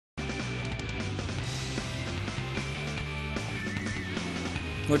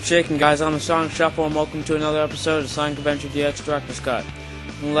What's shaking, guys? I'm the Sonic Shuffle, and welcome to another episode of Sonic Adventure DX Director's Cut.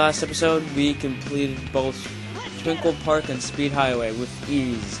 In the last episode, we completed both Twinkle Park and Speed Highway with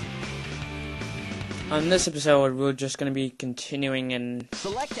ease. On this episode, we're just going to be continuing and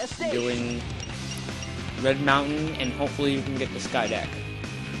doing Red Mountain, and hopefully you can get the Sky Deck.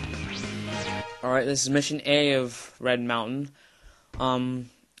 Alright, this is Mission A of Red Mountain. I'm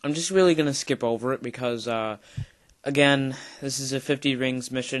just really going to skip over it because, again, this is a 50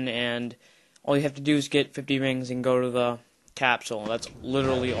 rings mission, and all you have to do is get 50 rings and go to the capsule. That's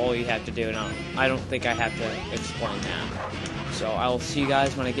literally all you have to do. Now, I don't think I have to explain that. So, I'll see you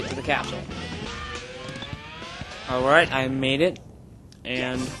guys when I get to the capsule. Alright, I made it,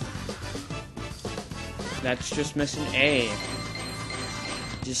 and that's just mission A.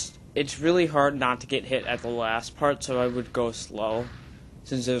 It's really hard not to get hit at the last part, so I would go slow,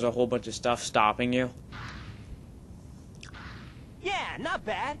 since there's a whole bunch of stuff stopping you. Yeah, not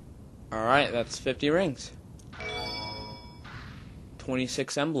bad. Alright, that's 50 rings.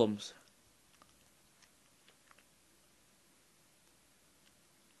 26 emblems.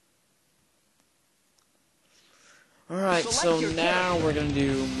 Alright, so now we're gonna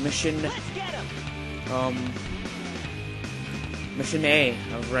do mission A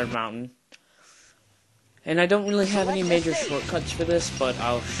of Red Mountain. And I don't really have any major shortcuts for this, but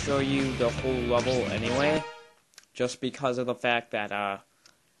I'll show you the whole level anyway. Just because of the fact that,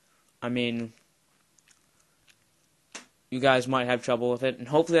 I mean, you guys might have trouble with it, and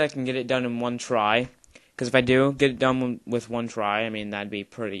hopefully I can get it done in one try. Because if I do get it done with one try, I mean, that'd be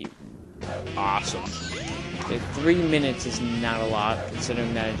pretty awesome. 3 minutes is not a lot,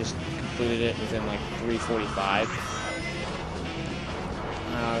 considering that I just completed it within, like, 3:45.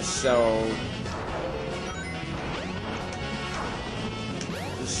 So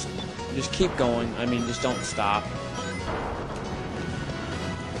just keep going. I mean, just don't stop.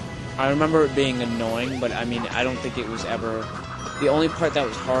 I remember it being annoying, but I mean, I don't think it was ever... The only part that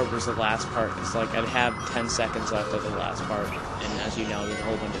was hard was the last part. It's like I'd have 10 seconds left of the last part, and as you know, there's a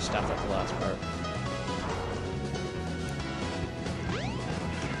whole bunch of stuff at the last part.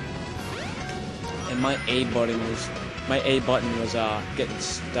 And my A button was getting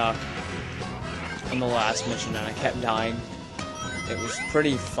stuck on the last mission, and I kept dying. It was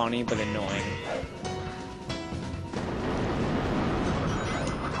pretty funny, but annoying.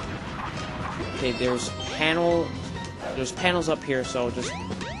 Okay, there's panels up here, so just,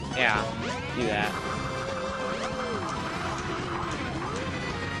 yeah, do that.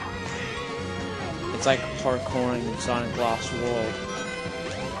 It's like parkouring in Sonic Lost World.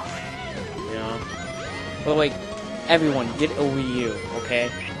 You know? By the way, everyone, get a Wii U, okay?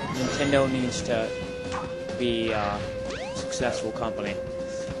 Nintendo needs to be a successful company.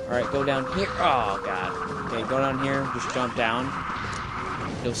 Alright, go down here. Oh, God. Okay, go down here, just jump down.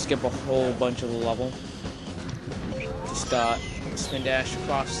 You'll skip a whole bunch of the level. Just spin dash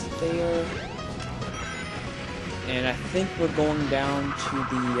across there. And I think we're going down to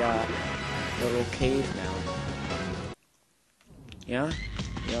the little cave now. Yeah?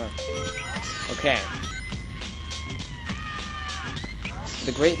 Yeah. Okay.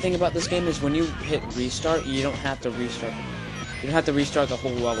 The great thing about this game is when you hit restart, you don't have to restart. You don't have to restart the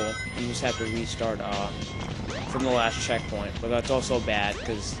whole level. You just have to restart from the last checkpoint. But that's also bad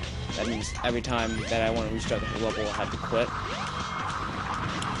because that means every time that I want to restart the whole level, I'll have to quit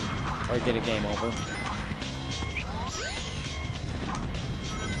or get a game over.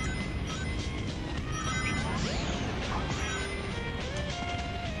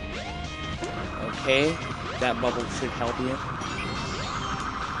 Okay, that bubble should help you.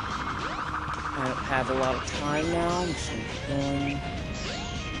 I don't have a lot of time now. I'm just going.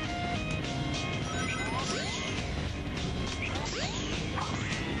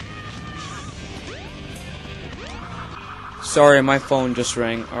 Sorry, my phone just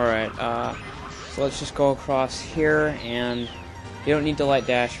rang. Alright, so let's just go across here, and you don't need to light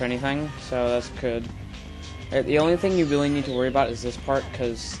dash or anything, so that's good. The only thing you really need to worry about is this part,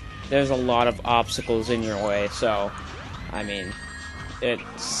 because there's a lot of obstacles in your way, so, I mean, it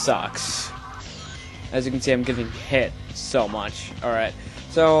sucks. As you can see, I'm getting hit so much. Alright,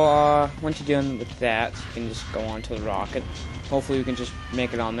 so, once you're done with that, you can just go on to the rocket. Hopefully we can just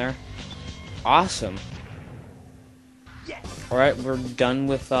make it on there. Awesome. Alright, we're done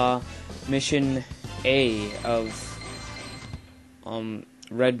with, Mission A of,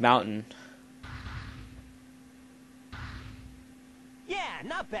 Red Mountain. Yeah,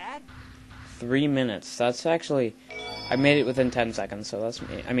 not bad. 3 minutes. That's actually... I made it within 10 seconds, so that's...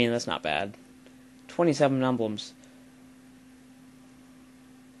 I mean, that's not bad. 27 emblems.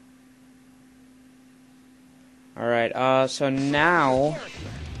 Alright, so now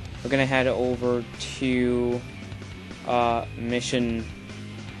we're gonna head over to mission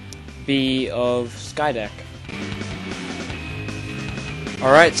B of Skydeck.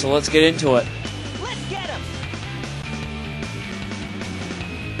 Alright, so let's get into it. Let's get him.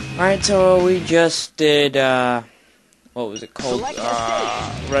 Alright, so we just did, what was it called? Select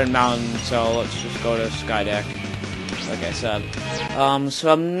a Red Mountain, so let's just go to Skydeck, like I said.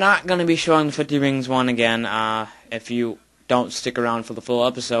 So I'm not going to be showing the 50 Rings one again. If you don't stick around for the full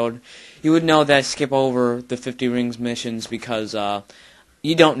episode, you would know that I skip over the 50 Rings missions because,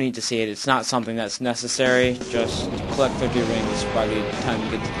 you don't need to see it. It's not something that's necessary. Just collect 50 rings by the time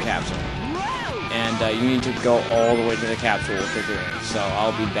you get to the capsule. And you need to go all the way to the capsule with 50 rings. So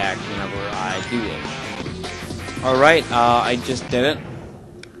I'll be back whenever I do it. Alright, I just did it.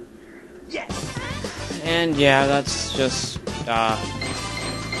 Yes. And yeah, that's just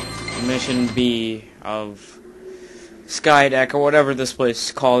mission B of Skydeck, or whatever this place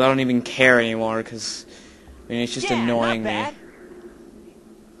is called. I don't even care anymore because it's just annoying me.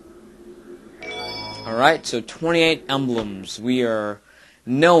 Alright, so 28 emblems. We are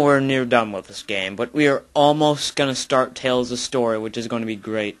nowhere near done with this game, but we are almost going to start Tales of Story, which is going to be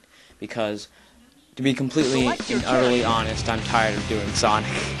great, because, to be completely and utterly honest, I'm tired of doing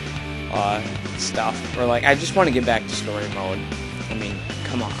Sonic stuff. Or, like, I just want to get back to story mode. I mean,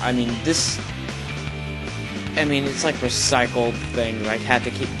 come on. I mean, it's like recycled things. I had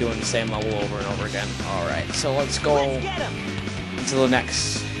to keep doing the same level over and over again. Alright, so let's go into the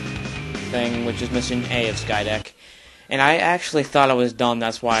next thing, which is mission A of Skydeck. And I actually thought I was done,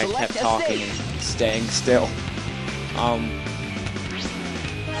 that's why I kept talking and staying still.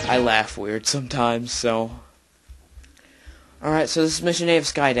 I laugh weird sometimes, so... Alright, so this is mission A of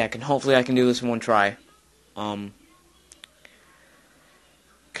Skydeck, and hopefully I can do this in one try.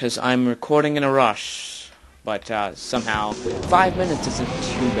 Because I'm recording in a rush, but somehow 5 minutes isn't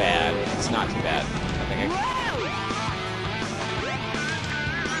too bad. It's not too bad. I think I...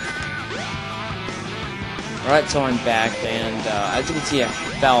 Alright, so I'm back, and as you can see, I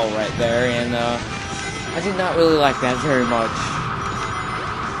fell right there, and I did not really like that very much.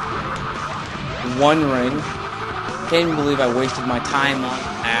 One ring. Can't even believe I wasted my time on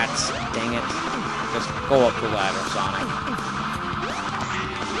that. Dang it. Just go up the ladder, Sonic.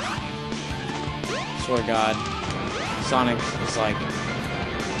 Swear to God. Sonic is like,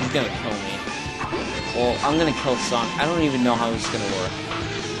 he's gonna kill me. Well, I'm gonna kill Sonic. I don't even know how this is gonna work.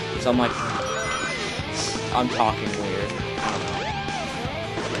 So I'm like, I'm talking weird. I don't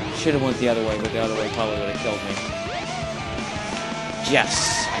know. Should have went the other way, but the other way probably would have killed me.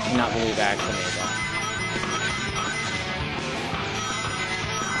 Yes! I cannot believe I actually made that.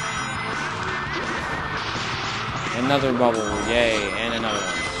 Another bubble, yay, and another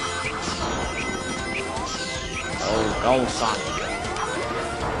one. Oh, Sonic.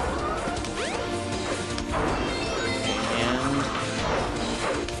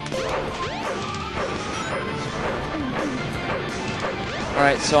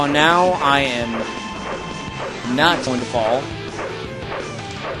 Alright, so now I am not going to fall.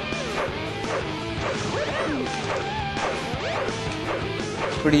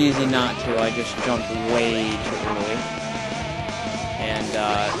 It's pretty easy not to. I just jumped way too early. And,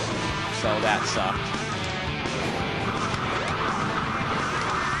 so that sucked.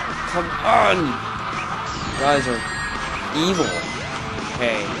 Come on! You guys are evil.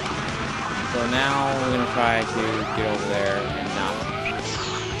 Okay. So now we're gonna try to get over there and not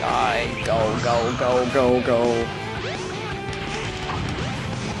die. Go, go, go, go, go.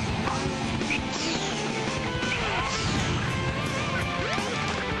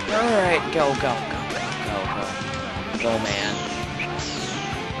 Alright, go, go, go, go, go, go. Go, man.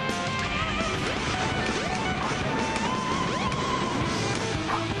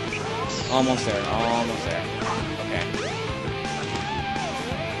 Almost there, almost there. Okay.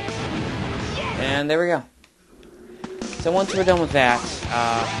 And there we go. So once we're done with that,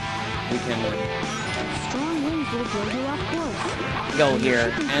 we can go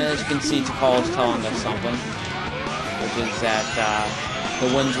here. And as you can see, Tikal is telling us something, which is that the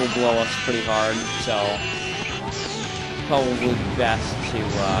winds will blow us pretty hard, so probably best to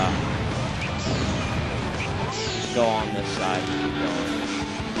go on this side and keep going.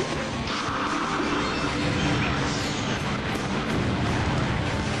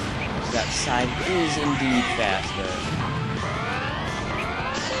 That side is indeed faster.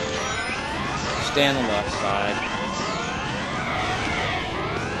 Stay on the left side.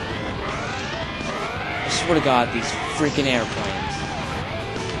 I swear to God, these freaking airplanes.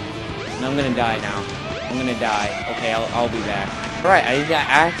 And I'm gonna die now. I'm gonna die. Okay, I'll be back. Alright, I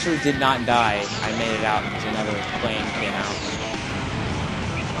actually did not die. I made it out because another plane came out.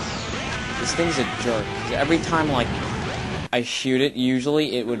 This thing's a jerk. Every time, like, I shoot it,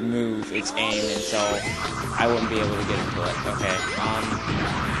 usually it would move its aim, and so I wouldn't be able to get into it. Okay,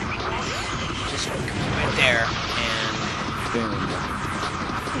 just right there, and boom.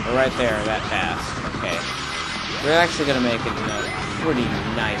 Right there, that fast. Okay. We're actually gonna make it in a pretty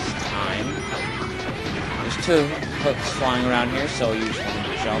nice time. There's 2 hooks flying around here, so you just want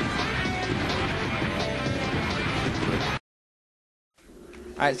to jump.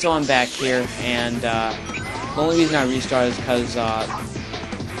 Alright, so I'm back here, and the only reason I restarted is because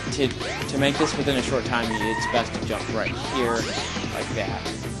to make this within a short time, it's best to jump right here, like that.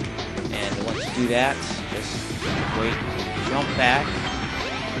 And once you do that, just wait, jump back,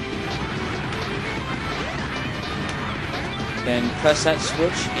 then press that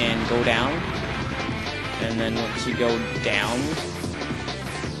switch and go down. And then once you go down,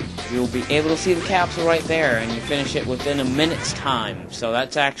 you'll be able to see the capsule right there, and you finish it within a minute's time. So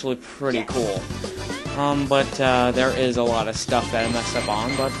that's actually pretty cool. But there is a lot of stuff that I messed up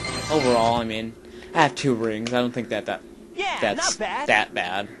on. But overall, I mean, I have 2 rings. I don't think that's not bad. that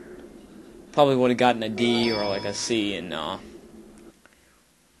bad. Probably would have gotten a D or like a C in a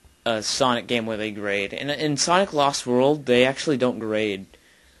Sonic game where they grade. And in Sonic Lost World, they actually don't grade.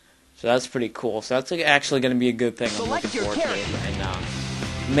 So that's pretty cool. So that's actually going to be a good thing. I'm looking forward to it.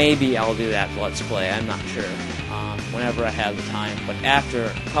 And maybe I'll do that Let's Play. I'm not sure. Whenever I have the time. But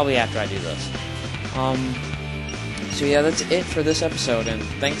probably after I do this. So yeah, that's it for this episode. And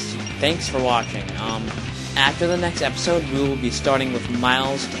thanks for watching. After the next episode, we will be starting with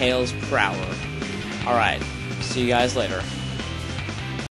Miles Tails per Hour. Alright. See you guys later.